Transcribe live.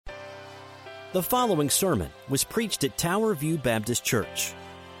The following sermon was preached at Tower View Baptist Church.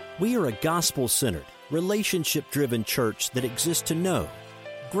 We are a gospel-centered, relationship-driven church that exists to know,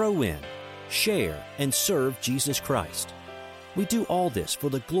 grow in, share, and serve Jesus Christ. We do all this for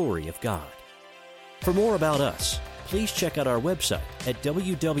the glory of God. For more about us, please check out our website at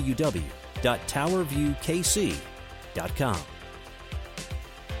www.towerviewkc.com.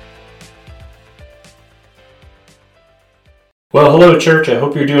 Well, hello, church. I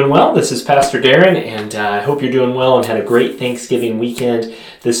hope you're doing well. This is Pastor Darren, and I hope you're doing well and had a great Thanksgiving weekend.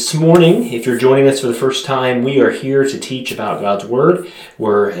 This morning, if you're joining us for the first time, we are here to teach about God's Word.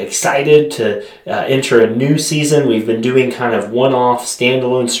 We're excited to enter a new season. We've been doing kind of one-off,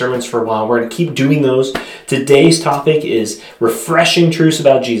 standalone sermons for a while. We're going to keep doing those. Today's topic is refreshing truths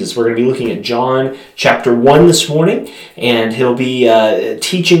about Jesus. We're going to be looking at John chapter 1 this morning, and he'll be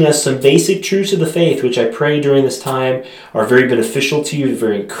teaching us some basic truths of the faith, which I pray during this time are very beneficial to you,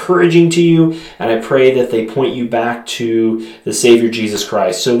 very encouraging to you, and I pray that they point you back to the Savior Jesus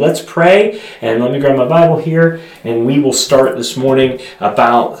Christ. So let's pray, and let me grab my Bible here, and we will start this morning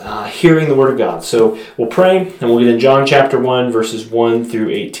about hearing the Word of God. So we'll pray, and we'll get in John chapter 1, verses 1 through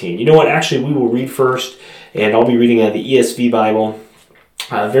 18. You know what? Actually, we will read first, and I'll be reading out of the ESV Bible.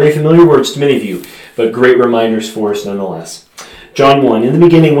 Very familiar words to many of you, but great reminders for us nonetheless. John 1, in the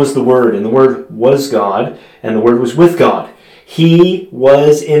beginning was the Word, and the Word was God, and the Word was with God. He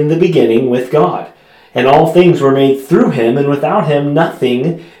was in the beginning with God, and all things were made through him, and without him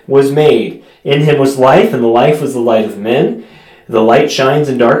nothing was made. In him was life, and the life was the light of men. The light shines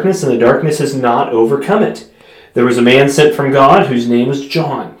in darkness, and the darkness has not overcome it. There was a man sent from God, whose name was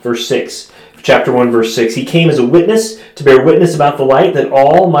John. Verse 6, chapter 1, verse 6. He came as a witness to bear witness about the light, that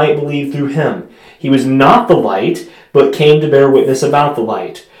all might believe through him. He was not the light, but came to bear witness about the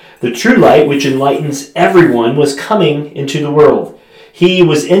light. The true light, which enlightens everyone, was coming into the world. He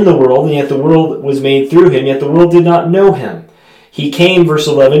was in the world, and yet the world was made through him, yet the world did not know him. He came, verse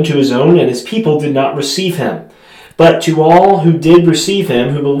 11, to his own, and his people did not receive him. But to all who did receive him,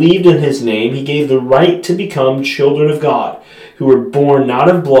 who believed in his name, he gave the right to become children of God, who were born not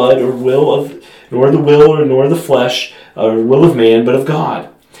of blood, nor the flesh, or will of man, but of God.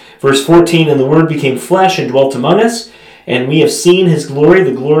 Verse 14, and the Word became flesh and dwelt among us, and we have seen his glory,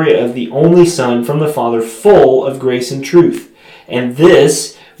 the glory of the only Son from the Father, full of grace and truth. And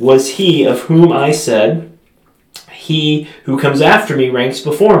this was he of whom I said, he who comes after me ranks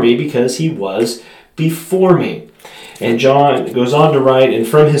before me, because he was before me. And John goes on to write, and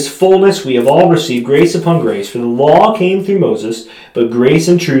from his fullness we have all received grace upon grace, for the law came through Moses, but grace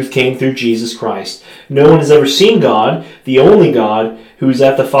and truth came through Jesus Christ. No one has ever seen God, the only God, who is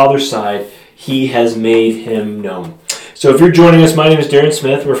at the Father's side. He has made him known. So if you're joining us, my name is Darren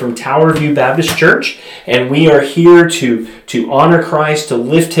Smith. We're from Tower View Baptist Church, and we are here to honor Christ, to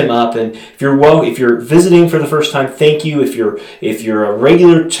lift him up. And if you're visiting for the first time, thank you. If you're a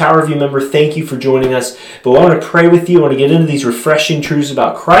regular Tower View member, thank you for joining us. But I want to pray with you. I want to get into these refreshing truths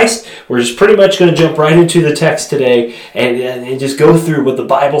about Christ. We're just pretty much going to jump right into the text today and just go through what the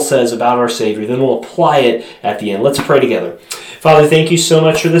Bible says about our Savior. Then we'll apply it at the end. Let's pray together. Father, thank you so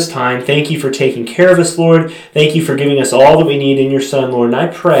much for this time. Thank you for taking care of us, Lord. Thank you for giving us all that we need in your Son, Lord. And I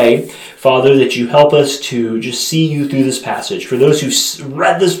pray, Father, that you help us to just see you through this passage. For those who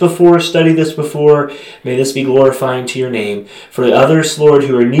read this before, studied this before, may this be glorifying to your name. For the others, Lord,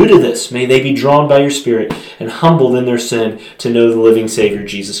 who are new to this, may they be drawn by your Spirit and humbled in their sin to know the living Savior,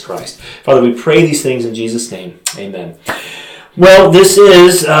 Jesus Christ. Father, we pray these things in Jesus' name. Amen. Well, this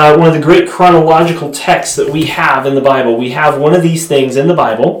is one of the great chronological texts that we have in the Bible. We have one of these things in the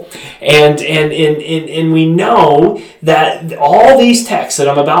Bible, and we know that all these texts that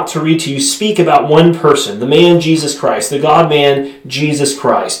I'm about to read to you speak about one person, the man Jesus Christ, the God-man Jesus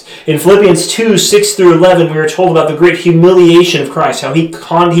Christ. In Philippians 2, 6 through 11, we are told about the great humiliation of Christ, how he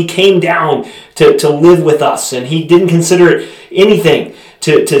came down to live with us, and he didn't consider it anything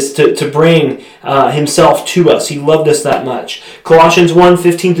to bring himself to us. He loved us that much. Colossians 1,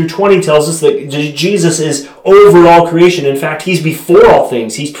 15 through 20 tells us that Jesus is over all creation. In fact, he's before all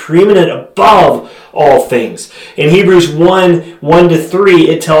things. He's preeminent above all things. In Hebrews 1 to 3,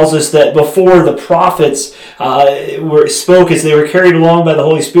 it tells us that before the prophets spoke as they were carried along by the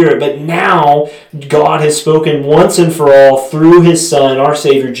Holy Spirit, but now God has spoken once and for all through his Son, our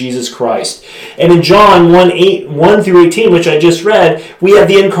Savior, Jesus Christ. And in John 1 through 18, which I just read, we have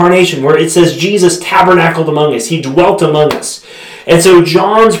the incarnation, where it says Jesus tabernacled among us. He dwelt among us. And so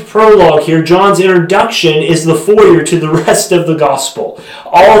John's prologue here, John's introduction, is the foyer to the rest of the gospel.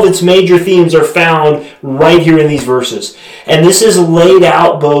 All of its major themes are found right here in these verses. And this is laid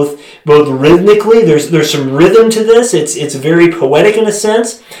out both rhythmically. There's some rhythm to this. It's very poetic in a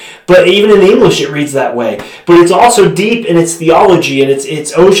sense. But even in English, it reads that way. But it's also deep in its theology and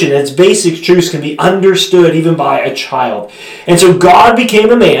its ocean. Its basic truths can be understood even by a child. And so God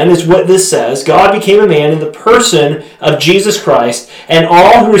became a man, is what this says. God became a man in the person of Jesus Christ, and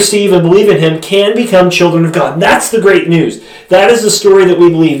all who receive and believe in him can become children of God. And that's the great news. That is the story that we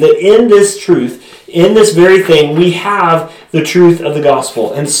believe, that in this truth, in this very thing, we have the truth of the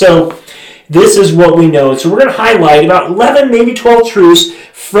gospel. And so this is what we know. So we're going to highlight about 11, maybe 12 truths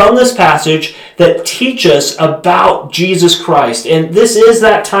from this passage that teach us about Jesus Christ. And this is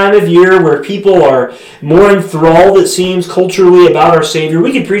that time of year where people are more enthralled, it seems, culturally about our Savior.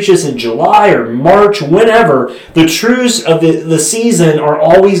 We could preach this in July or March, whenever. The truths of the season are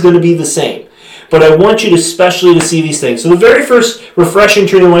always going to be the same. But I want you especially to see these things. So the very first refreshing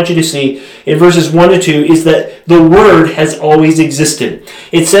truth I want you to see in verses 1 to 2 is that the Word has always existed.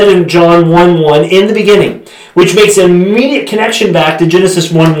 It said in John 1:1, in the beginning, which makes an immediate connection back to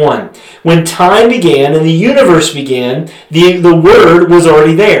Genesis 1:1. When time began and the universe began, the Word was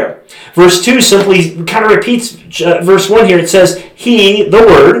already there. Verse 2 simply kind of repeats verse 1 here. It says, He, the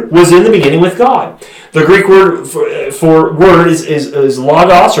Word, was in the beginning with God. The Greek word for word is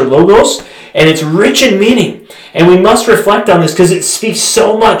logos or logos, and it's rich in meaning. And we must reflect on this because it speaks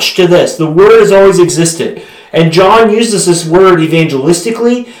so much to this. The Word has always existed. And John uses this word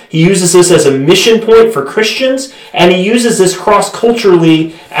evangelistically. He uses this as a mission point for Christians, and he uses this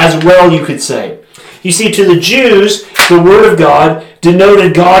cross-culturally as well, you could say. You see, to the Jews, the Word of God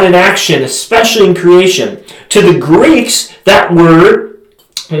denoted God in action, especially in creation. To the Greeks, that word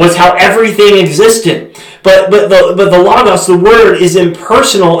was how everything existed. But the Logos, the Word, is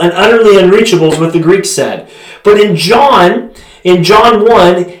impersonal and utterly unreachable, is what the Greeks said. But in John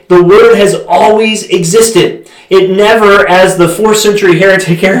 1, the Word has always existed. It never, as the 4th century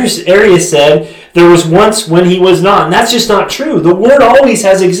heretic Arius said, there was once when he was not. And that's just not true. The Word always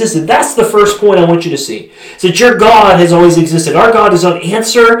has existed. That's the first point I want you to see. It's that your God has always existed. Our God does not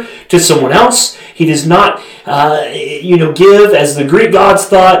answer to someone else. He does not give, as the Greek gods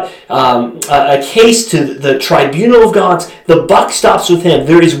thought, a case to the tribunal of gods. The buck stops with him.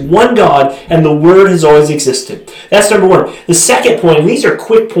 There is one God, and the Word has always existed. That's number one. The second point, and these are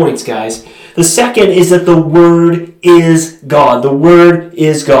quick points, guys. The second is that the Word is God. The Word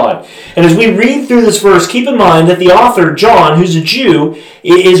is God. And as we read through this verse, keep in mind that the author, John, who's a Jew,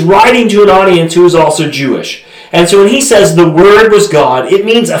 is writing to an audience who is also Jewish. And so when he says the Word was God, it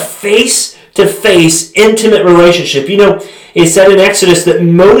means a face-to-face, intimate relationship. You know, it said in Exodus that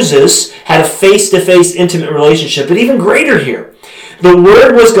Moses had a face-to-face, intimate relationship, but even greater here. The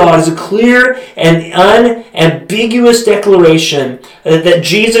Word was God is a clear and unambiguous declaration that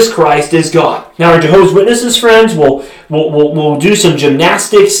Jesus Christ is God. Now, our Jehovah's Witnesses friends will do some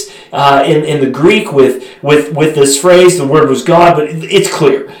gymnastics in the Greek with this phrase, the Word was God, but it's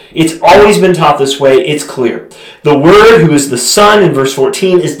clear. It's always been taught this way. It's clear. The Word, who is the Son in verse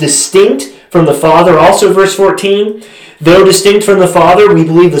 14, is distinct from the Father, also verse 14. Though distinct from the Father, we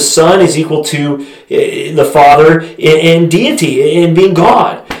believe the Son is equal to the Father in deity, in being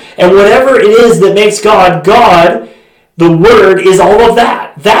God. And whatever it is that makes God, God, the Word is all of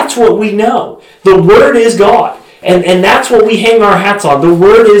that. That's what we know. The Word is God. And that's what we hang our hats on. The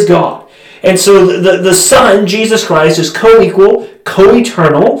Word is God. And so the Son, Jesus Christ, is co-equal,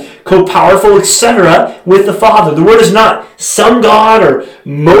 co-eternal, co-powerful, etc. with the Father. The Word is not some God or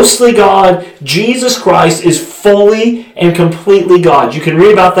mostly God. Jesus Christ is fully and completely God. You can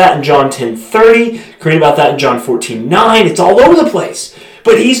read about that in John 10:30. You can read about that in John 14:9. It's all over the place.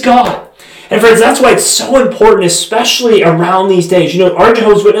 But He's God. And friends, that's why it's so important, especially around these days. You know, our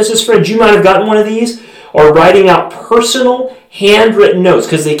Jehovah's Witnesses, friends, you might have gotten one of these, or writing out personal handwritten notes,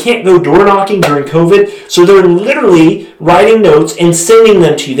 because they can't go door knocking during COVID, so they're literally writing notes and sending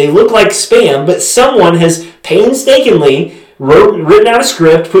them to you. They look like spam, but someone has painstakingly written out a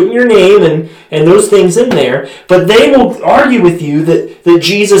script, putting your name and those things in there, but they will argue with you that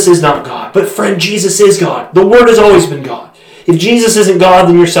Jesus is not God. But friend, Jesus is God. The Word has always been God. If Jesus isn't God,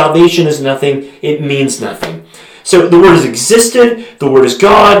 then your salvation is nothing. It means nothing. So the Word has existed, the Word is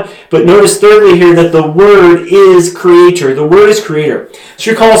God, but notice thirdly here that the Word is Creator. The Word is Creator.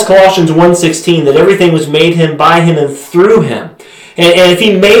 So recall Colossians 1:16, that everything was made Him, by Him, and through Him. And if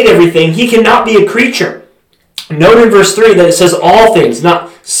He made everything, He cannot be a creature. Note in verse 3 that it says all things,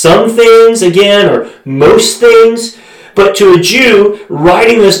 not some things, again, or most things. But to a Jew,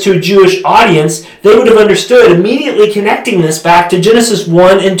 writing this to a Jewish audience, they would have understood, immediately connecting this back to Genesis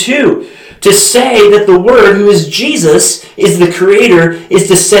 1 and 2. To say that the Word, who is Jesus, is the Creator, is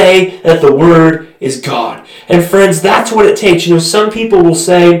to say that the Word is God. And friends, that's what it takes. Some people will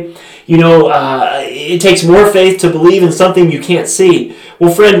say, it takes more faith to believe in something you can't see.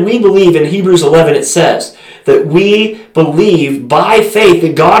 Well, friend, we believe in Hebrews 11, it says that we believe by faith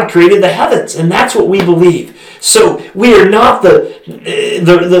that God created the heavens, and that's what we believe. So we are not the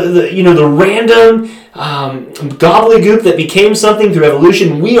random gobbledygook that became something through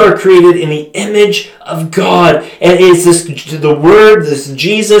evolution. We are created in the image of God, and it's the Word, this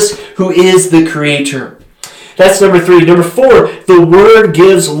Jesus, who is the Creator. That's number 3. Number 4, the Word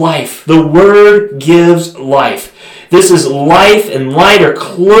gives life. The Word gives life. This is life and light are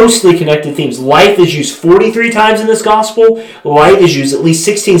closely connected themes. Life is used 43 times in this gospel. Light is used at least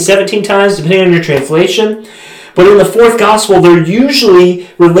 16, 17 times, depending on your translation. But in the 4th gospel, they're usually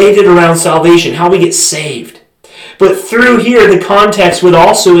related around salvation, how we get saved. But through here, the context would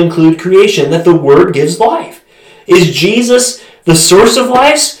also include creation, that the Word gives life. Is Jesus the source of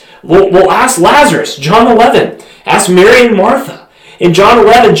life? We'll ask Lazarus, John 11. Ask Mary and Martha. In John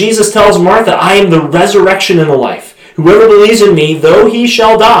 11, Jesus tells Martha, I am the resurrection and the life. Whoever believes in me, though he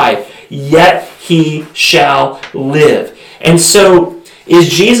shall die, yet he shall live. And so, is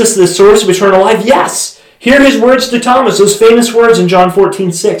Jesus the source of eternal life? Yes. Hear his words to Thomas, those famous words in John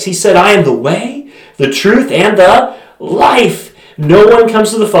 14:6. He said, I am the way, the truth, and the life. No one comes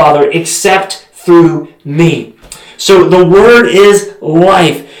to the Father except through me. So the Word is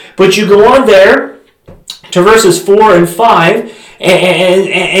life. But you go on there to verses 4 and 5,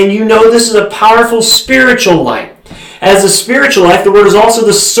 and you know this is a powerful spiritual light. As a spiritual life, the Word is also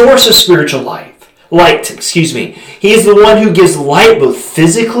the source of spiritual light. He is the one who gives light both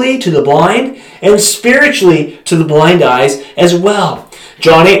physically to the blind and spiritually to the blind eyes as well.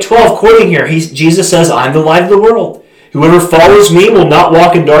 John 8:12, quoting here, Jesus says, I'm the light of the world. Whoever follows me will not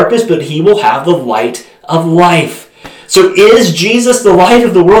walk in darkness, but he will have the light of life. So is Jesus the light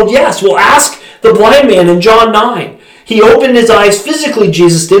of the world? Yes. We'll ask the blind man in John 9. He opened his eyes physically,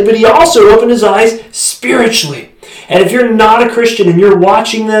 Jesus did, but he also opened his eyes spiritually. And if you're not a Christian and you're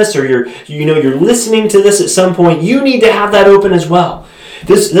watching this or you're listening to this at some point, you need to have that open as well.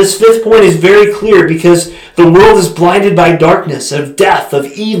 This 5th point is very clear because the world is blinded by darkness, of death, of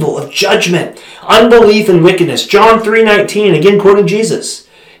evil, of judgment, unbelief, and wickedness. John 3:19, again quoting Jesus,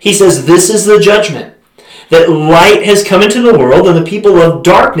 he says, this is the judgment, that light has come into the world and the people love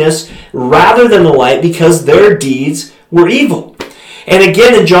darkness rather than the light because their deeds were evil. And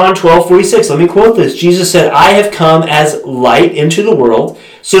again in John 12:46, let me quote this. Jesus said, I have come as light into the world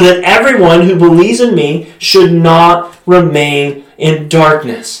so that everyone who believes in me should not remain in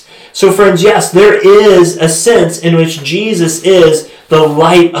darkness. So friends, yes, there is a sense in which Jesus is the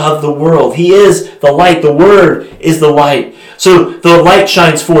light of the world. He is the light. The Word is the light. So the light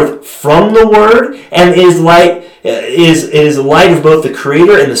shines forth from the Word and is light of both the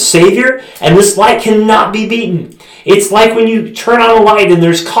Creator and the Savior. And this light cannot be beaten. It's like when you turn on a light and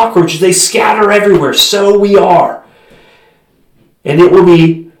there's cockroaches. They scatter everywhere. So we are. And it will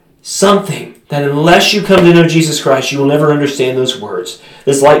be something that unless you come to know Jesus Christ, you will never understand those words.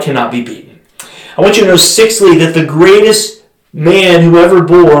 This light cannot be beaten. I want you to know, sixthly, that the greatest man who ever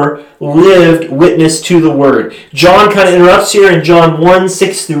bore lived witness to the Word. John kind of interrupts here in John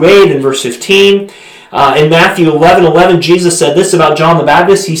 1:6-8 and verse 15. In Matthew 11:11, Jesus said this about John the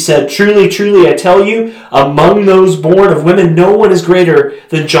Baptist. He said, truly, truly, I tell you, among those born of women, no one is greater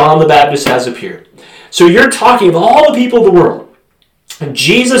than John the Baptist has appeared. So you're talking of all the people of the world, and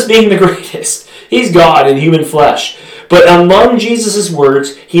Jesus being the greatest. He's God in human flesh. But among Jesus'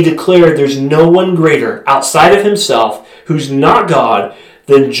 words, he declared there's no one greater outside of himself who's not God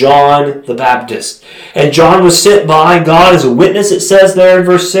than John the Baptist. And John was sent by God as a witness, it says there in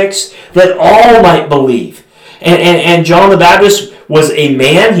verse 6, that all might believe. And John the Baptist was a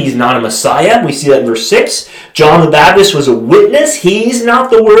man. He's not a Messiah. We see that in verse 6. John the Baptist was a witness. He's not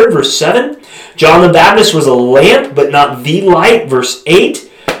the Word, verse 7. John the Baptist was a lamp, but not the light, verse 8.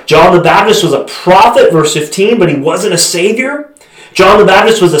 John the Baptist was a prophet, verse 15, but he wasn't a Savior. John the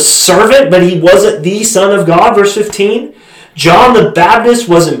Baptist was a servant, but he wasn't the Son of God, verse 15. John the Baptist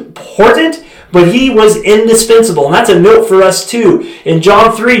was important, but he was indispensable. And that's a note for us too. In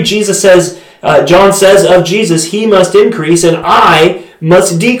John 3, John says of Jesus, he must increase and I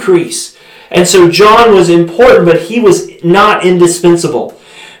must decrease. And so John was important, but he was not indispensable.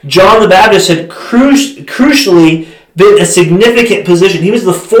 John the Baptist had crucially been a significant position. He was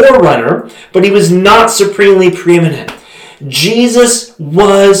the forerunner, but he was not supremely preeminent. Jesus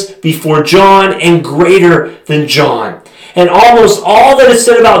was before John and greater than John. And almost all that is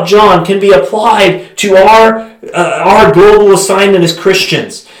said about John can be applied to our global assignment as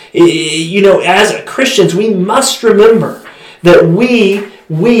Christians. As Christians, we must remember that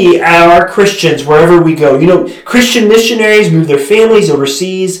we are Christians wherever we go. Christian missionaries move their families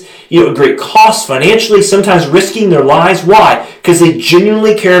overseas, at great cost financially, sometimes risking their lives. Why? Because they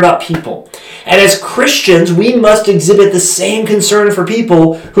genuinely care about people. And as Christians, we must exhibit the same concern for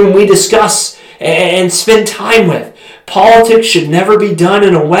people whom we discuss and spend time with. Politics should never be done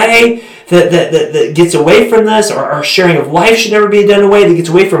in a way that gets away from this. Our sharing of life should never be done in a way that gets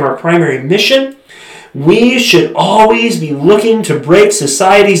away from our primary mission. We should always be looking to break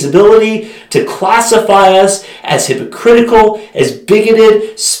society's ability to classify us as hypocritical, as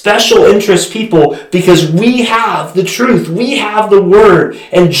bigoted, special interest people, because we have the truth. We have the Word.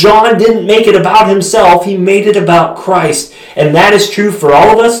 And John didn't make it about himself. He made it about Christ. And that is true for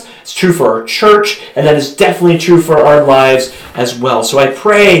all of us. It's true for our church. And that is definitely true for our lives as well. So I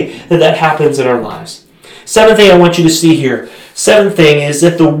pray that happens in our lives. Seventh thing I want you to see here. Seventh thing is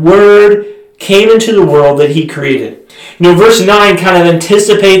that the Word came into the world that he created. Verse 9 kind of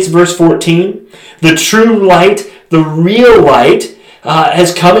anticipates verse 14. The true light, the real light,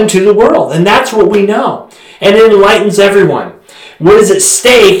 has come into the world. And that's what we know. And it enlightens everyone. What is at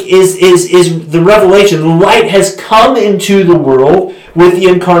stake is the revelation. The light has come into the world with the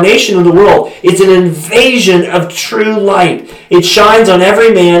incarnation of the world. It's an invasion of true light. It shines on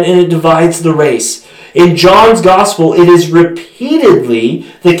every man and it divides the race. In John's Gospel, it is repeatedly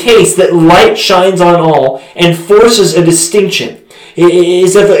the case that light shines on all and forces a distinction.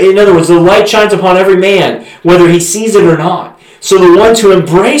 In other words, the light shines upon every man, whether he sees it or not. So the ones who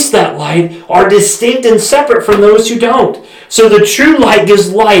embrace that light are distinct and separate from those who don't. So the true light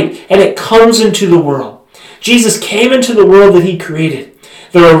gives light, and it comes into the world. Jesus came into the world that he created.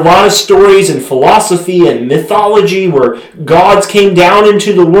 There are a lot of stories in philosophy and mythology where gods came down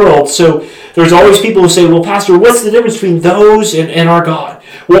into the world. So there's always people who say, well, Pastor, what's the difference between those and our God?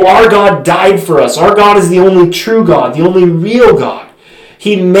 Well, our God died for us. Our God is the only true God, the only real God.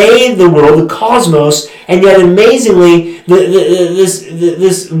 He made the world, the cosmos, and yet amazingly,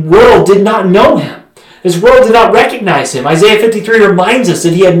 this world did not know him. This world did not recognize him. Isaiah 53 reminds us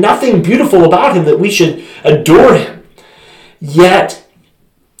that he had nothing beautiful about him that we should adore him. Yet,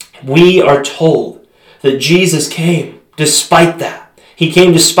 we are told that Jesus came despite that. He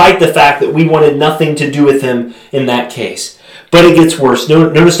came despite the fact that we wanted nothing to do with him in that case. But it gets worse.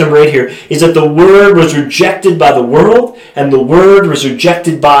 Notice number 8 here is that the Word was rejected by the world, and the Word was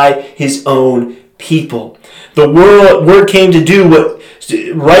rejected by his own people. The Word came to do what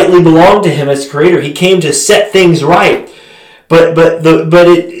rightly belonged to him as Creator. He came to set things right. But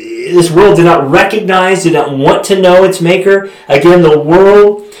this world did not recognize, did not want to know its Maker. Again, the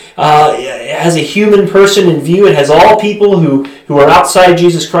world has a human person in view. It has all people who are outside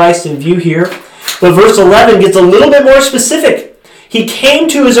Jesus Christ in view here. But verse 11 gets a little bit more specific. He came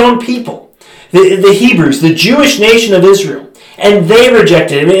to his own people, the Hebrews, the Jewish nation of Israel, and they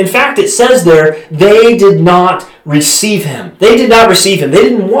rejected him. In fact, it says there, they did not receive him. They did not receive him. They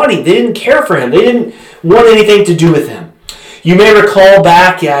didn't want him. They didn't care for him. They didn't want anything to do with him. You may recall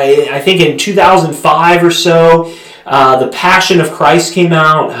back, I think in 2005 or so, The Passion of Christ came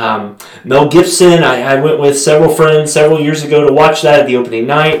out. Mel Gibson, I went with several friends several years ago to watch that at the opening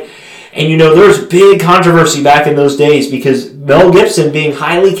night. And there was big controversy back in those days because Mel Gibson, being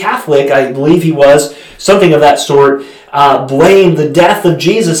highly Catholic, I believe he was, something of that sort, blamed the death of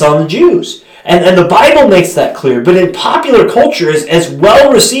Jesus on the Jews. And the Bible makes that clear. But in popular culture, as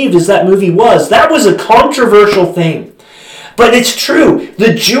well received as that movie was, that was a controversial thing. But it's true.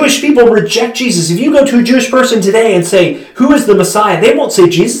 The Jewish people reject Jesus. If you go to a Jewish person today and say, who is the Messiah? They won't say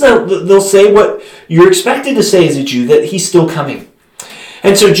Jesus. They'll say what you're expected to say as a Jew, that he's still coming.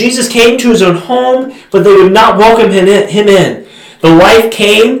 And so Jesus came to his own home, but they would not welcome him in. The light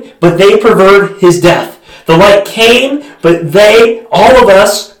came, but they preferred his death. The light came, but they, all of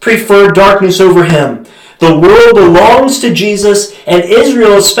us, preferred darkness over him. The world belongs to Jesus, and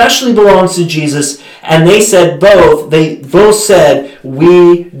Israel especially belongs to Jesus. And they both said,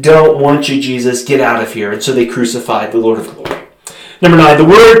 we don't want you, Jesus, get out of here. And so they crucified the Lord of glory. Number 9, the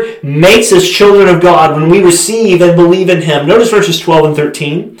Word makes us children of God when we receive and believe in him. Notice verses 12 and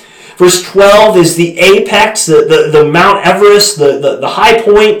 13. Verse 12 is the apex, the Mount Everest, the high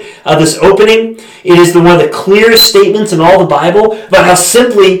point of this opening. It is one of the clearest statements in all the Bible about how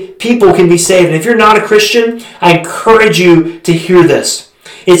simply people can be saved. And if you're not a Christian, I encourage you to hear this.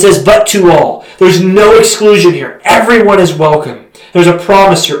 It says, but to all. There's no exclusion here. Everyone is welcome. There's a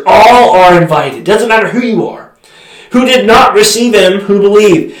promise here. All are invited. Doesn't matter who you are. Who did not receive him, who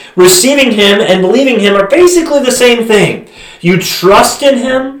believed. Receiving him and believing him are basically the same thing. You trust in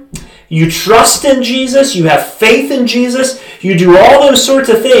him, You trust in Jesus, you have faith in Jesus, you do all those sorts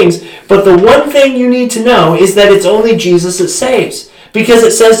of things, but the one thing you need to know is that it's only Jesus that saves. Because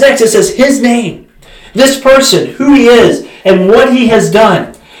it says next, it says his name, this person, who he is, and what he has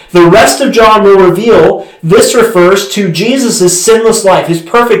done. The rest of John will reveal this refers to Jesus' sinless life, his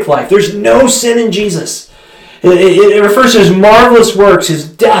perfect life. There's no sin in Jesus. It refers to his marvelous works, his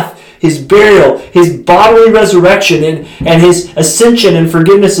death, his burial, his bodily resurrection, and his ascension and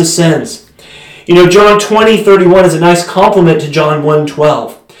forgiveness of sins. John 20:31 is a nice complement to John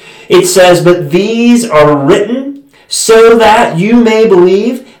 1:12. It says, "But these are written so that you may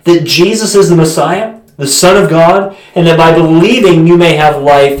believe that Jesus is the Messiah, the Son of God, and that by believing you may have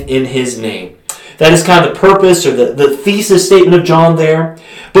life in his name." That is kind of the purpose or the thesis statement of John there.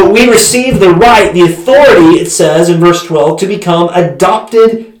 But we receive the right, the authority, it says in verse 12, to become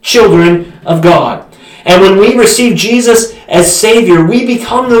adopted children of God. And when we receive Jesus as Savior, we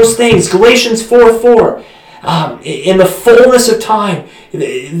become those things. Galatians 4:4. In the fullness of time,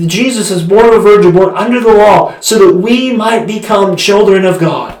 Jesus is born of a virgin, born under the law, so that we might become children of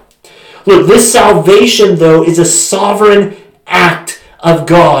God. Look, this salvation, though, is a sovereign act of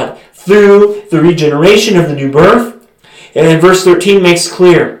God through the regeneration of the new birth. And verse 13 makes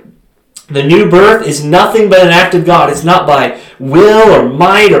clear, the new birth is nothing but an act of God. It's not by will or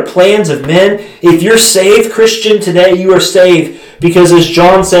might or plans of men. If you're saved, Christian, today, you are saved because, as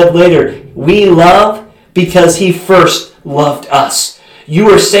John said later, we love because he first loved us. You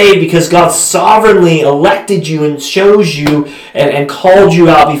are saved because God sovereignly elected you and chose you and called you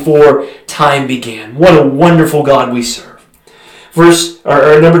out before time began. What a wonderful God we serve.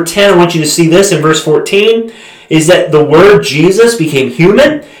 Number 10, I want you to see this in verse 14, is that the Word Jesus became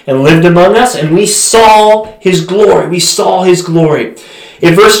human and lived among us, and we saw his glory. We saw his glory.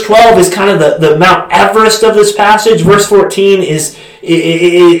 In verse 12 is kind of the Mount Everest of this passage. Verse 14 is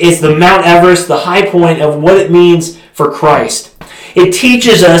the Mount Everest, the high point of what it means for Christ. It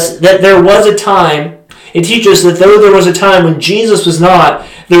teaches us that though there was a time when Jesus was not,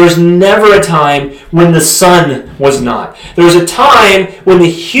 there was never a time when the Son was not. There was a time when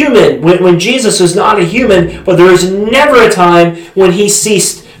when Jesus was not a human, but there was never a time when he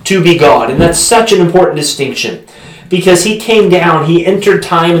ceased to be God. And that's such an important distinction. Because he came down, he entered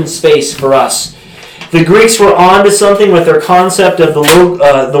time and space for us. The Greeks were on to something with their concept of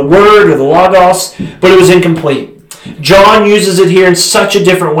the word or the logos, but it was incomplete. John uses it here in such a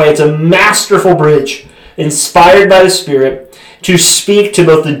different way. It's a masterful bridge, inspired by the Spirit, to speak to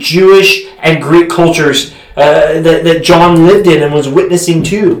both the Jewish and Greek cultures that John lived in and was witnessing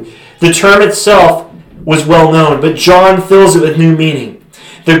to. The term itself was well known, but John fills it with new meaning.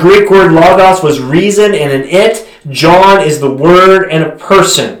 The Greek word logos was reason and an it. John is the word and a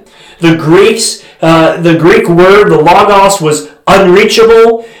person. The Greek word, the logos, was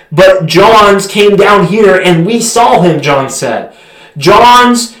unreachable, but John's came down here and we saw him, John said.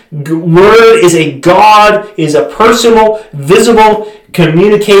 John's word is a personal, visible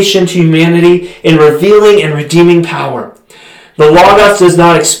communication to humanity in revealing and redeeming power. The Logos does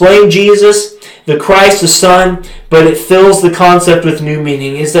not explain Jesus, the Christ, the Son, but it fills the concept with new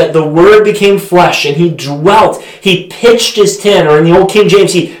meaning, is that the Word became flesh and he dwelt, he pitched his tent, or in the Old King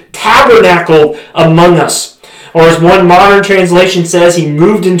James, he tabernacled among us. Or as one modern translation says, he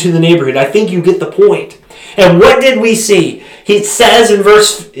moved into the neighborhood. I think you get the point. And what did we see? It says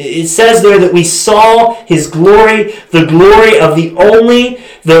there that we saw his glory, the glory of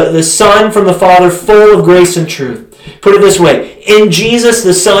the Son from the Father, full of grace and truth. Put it this way, in Jesus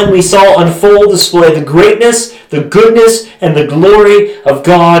the Son we saw on full display the greatness, the goodness, and the glory of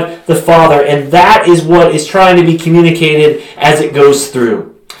God the Father. And that is what is trying to be communicated as it goes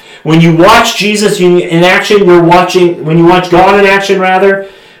through. When you watch Jesus in action, when you watch God in action,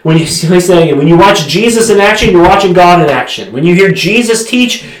 when you watch Jesus in action, you're watching God in action. When you hear Jesus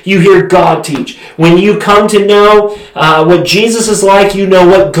teach, you hear God teach. When you come to know what Jesus is like, you know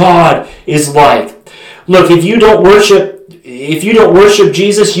what God is like. Look, if you don't worship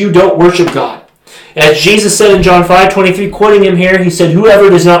Jesus, you don't worship God. As Jesus said in John 5:23, quoting him here, he said, "Whoever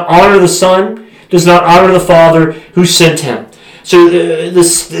does not honor the Son does not honor the Father who sent him." So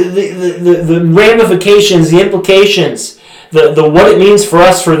the ramifications, the implications, the what it means for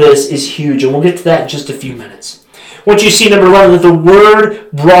us for this is huge, and we'll get to that in just a few minutes. Once you see, number one, that the Word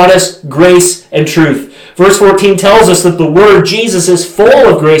brought us grace and truth. Verse 14 tells us that the Word, Jesus, is full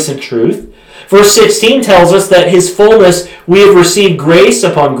of grace and truth. Verse 16 tells us that his fullness, we have received grace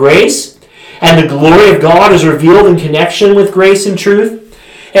upon grace, and the glory of God is revealed in connection with grace and truth.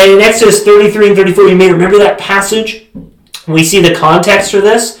 And in Exodus 33 and 34, you may remember that passage. We see the context for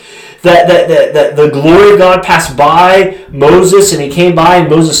this. that the glory of God passed by Moses, and he came by and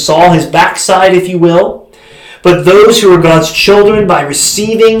Moses saw his backside, if you will. But those who are God's children, by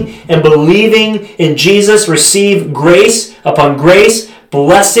receiving and believing in Jesus, receive grace upon grace,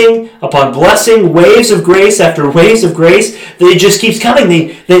 blessing upon blessing, waves of grace after waves of grace. It just keeps coming.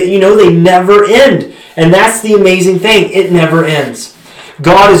 They never end. And that's the amazing thing. It never ends.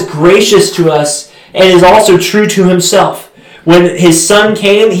 God is gracious to us and is also true to himself. When his Son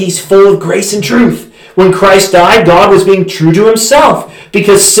came, he's full of grace and truth. When Christ died, God was being true to himself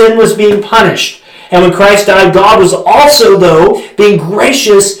because sin was being punished. And when Christ died, God was also, though, being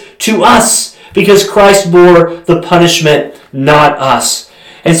gracious to us because Christ bore the punishment, not us.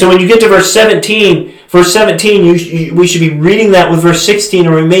 And so when you get to verse 17, we should be reading that with verse 16,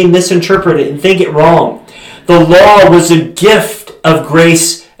 or we may misinterpret it and think it wrong. The law was a gift of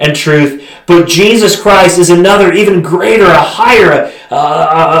grace and truth, but Jesus Christ is another, even greater, a higher,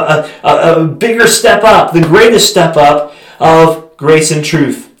 a bigger step up, the greatest step up of grace and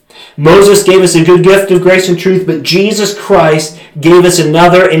truth. Moses gave us a good gift of grace and truth, but Jesus Christ gave us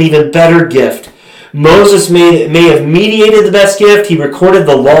another and even better gift. Moses may have mediated the best gift. He recorded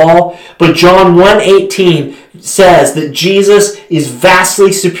the law. But John 1:18 says that Jesus is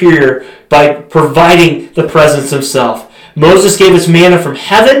vastly superior by providing the presence himself. Moses gave us manna from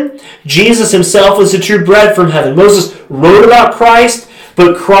heaven. Jesus himself was the true bread from heaven. Moses wrote about Christ,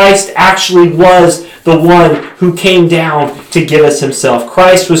 but Christ actually was the one who came down to give us himself.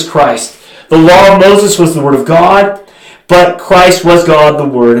 Christ was Christ. The law of Moses was the word of God, but Christ was God the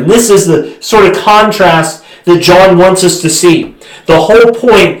Word. And this is the sort of contrast that John wants us to see. The whole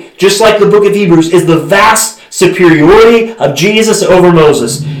point, just like the book of Hebrews, is the vast superiority of Jesus over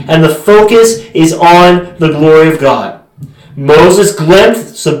Moses. And the focus is on the glory of God. Moses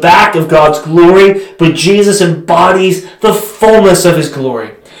glimpsed the back of God's glory, but Jesus embodies the fullness of his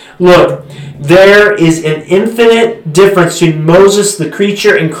glory. Look, there is an infinite difference between Moses, the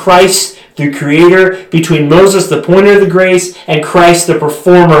creature, and Christ, the creator, between Moses, the pointer of the grace, and Christ, the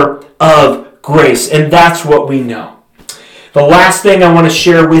performer of grace. And that's what we know. The last thing I want to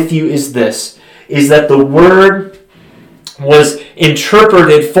share with you is this, is that the Word was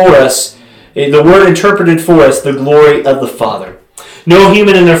interpreted for us. The Word interpreted for us the glory of the Father. No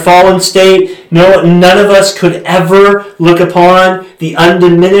human in their fallen state, none of us could ever look upon the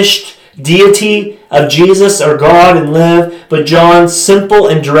undiminished deity of Jesus or God and live, but John's simple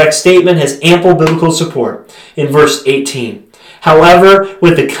and direct statement has ample biblical support in verse 18. However,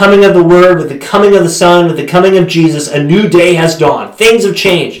 with the coming of the Word, with the coming of the Son, with the coming of Jesus, a new day has dawned. Things have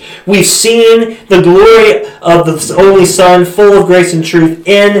changed. We've seen the glory of the only Son, full of grace and truth,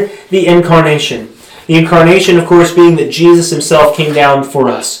 in the Incarnation. The Incarnation, of course, being that Jesus himself came down for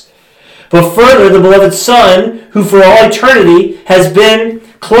us. But further, the beloved Son, who for all eternity has been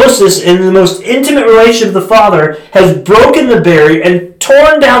closest in the most intimate relation to the Father, has broken the barrier and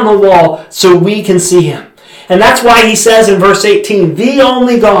torn down the wall so we can see him. And that's why he says in verse 18, the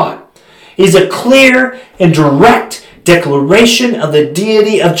only God, is a clear and direct declaration of the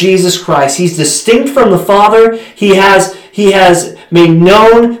deity of Jesus Christ. He's distinct from the Father. He has made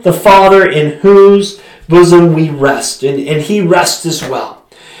known the Father in whose bosom we rest. And he rests as well.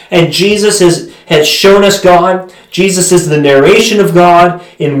 And Jesus has shown us God. Jesus is the narration of God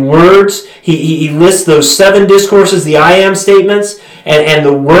in words. He lists those 7 discourses, the I am statements, and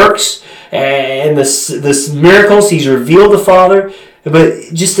the works, and the miracles. He's revealed the Father.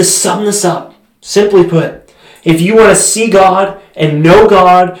 But just to sum this up, simply put, if you want to see God and know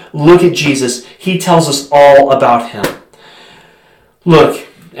God, look at Jesus. He tells us all about him. Look,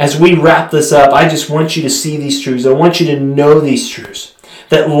 as we wrap this up, I just want you to see these truths. I want you to know these truths.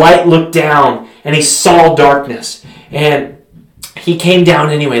 That light looked down and he saw darkness. And he came down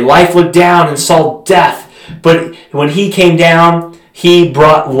anyway. Life looked down and saw death. But when he came down, he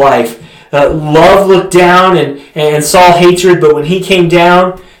brought life. Love looked down and saw hatred. But when he came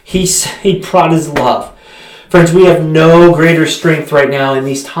down, he brought his love. Friends, we have no greater strength right now in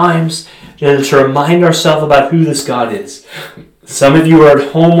these times than to remind ourselves about who this God is. Some of you are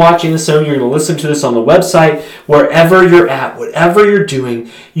at home watching this. Some of you are going to listen to this on the website. Wherever you're at, whatever you're doing,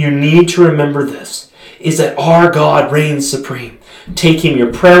 you need to remember this, is that our God reigns supreme. Take him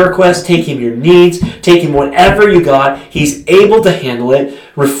your prayer requests, take him your needs, take him whatever you got. He's able to handle it.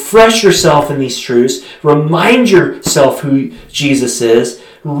 Refresh yourself in these truths. Remind yourself who Jesus is.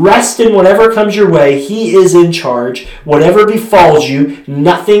 Rest in whatever comes your way. He is in charge. Whatever befalls you,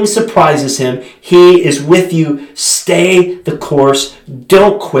 nothing surprises him. He is with you. Stay the course.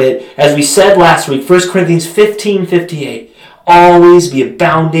 Don't quit. As we said last week, 1 Corinthians 15:58. Always be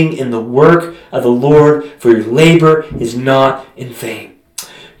abounding in the work of the Lord, for your labor is not in vain.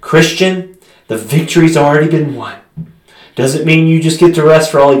 Christian, the victory's already been won. Doesn't mean you just get to rest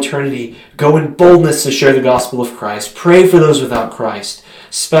for all eternity. Go in boldness to share the gospel of Christ. Pray for those without Christ,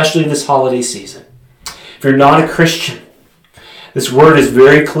 especially this holiday season. If you're not a Christian, this word is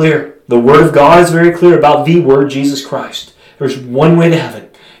very clear. The word of God is very clear about the word, Jesus Christ. There's one way to heaven.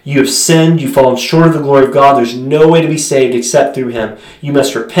 You have sinned. You've fallen short of the glory of God. There's no way to be saved except through Him. You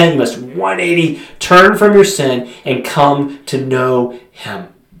must repent. You must 180, turn from your sin, and come to know Him.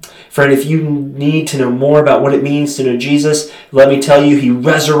 Friend, if you need to know more about what it means to know Jesus, let me tell you, He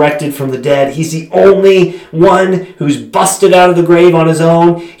resurrected from the dead. He's the only one who's busted out of the grave on His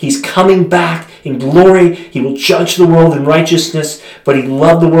own. He's coming back in glory. He will judge the world in righteousness, but He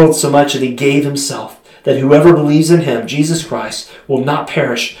loved the world so much that He gave Himself, that whoever believes in Him, Jesus Christ, will not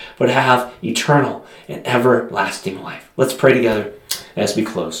perish, but have eternal and everlasting life. Let's pray together as we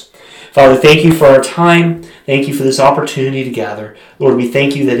close. Father, thank you for our time. Thank you for this opportunity to gather. Lord, we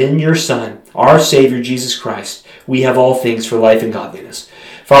thank you that in your Son, our Savior, Jesus Christ, we have all things for life and godliness.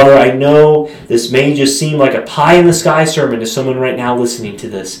 Father, I know this may just seem like a pie-in-the-sky sermon to someone right now listening to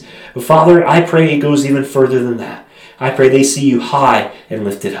this. But Father, I pray it goes even further than that. I pray they see you high and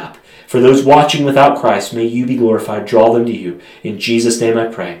lifted up. For those watching without Christ, may you be glorified. Draw them to you. In Jesus' name I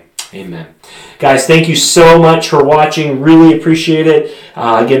pray. Amen. Guys, thank you so much for watching. Really appreciate it.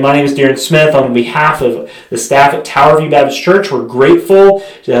 Again, my name is Darren Smith. On behalf of the staff at Tower View Baptist Church, we're grateful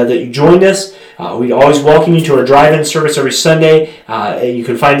that you joined us. We always welcome you to our drive-in service every Sunday. You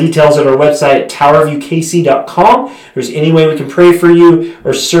can find details at our website at towerviewkc.com. If there's any way we can pray for you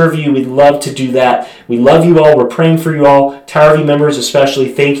or serve you, we'd love to do that. We love you all. We're praying for you all. Tower View members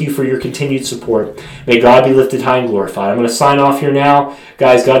especially, thank you for your continued support. May God be lifted high and glorified. I'm going to sign off here now.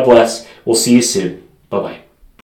 Guys, God bless. We'll see you soon. Bye-bye.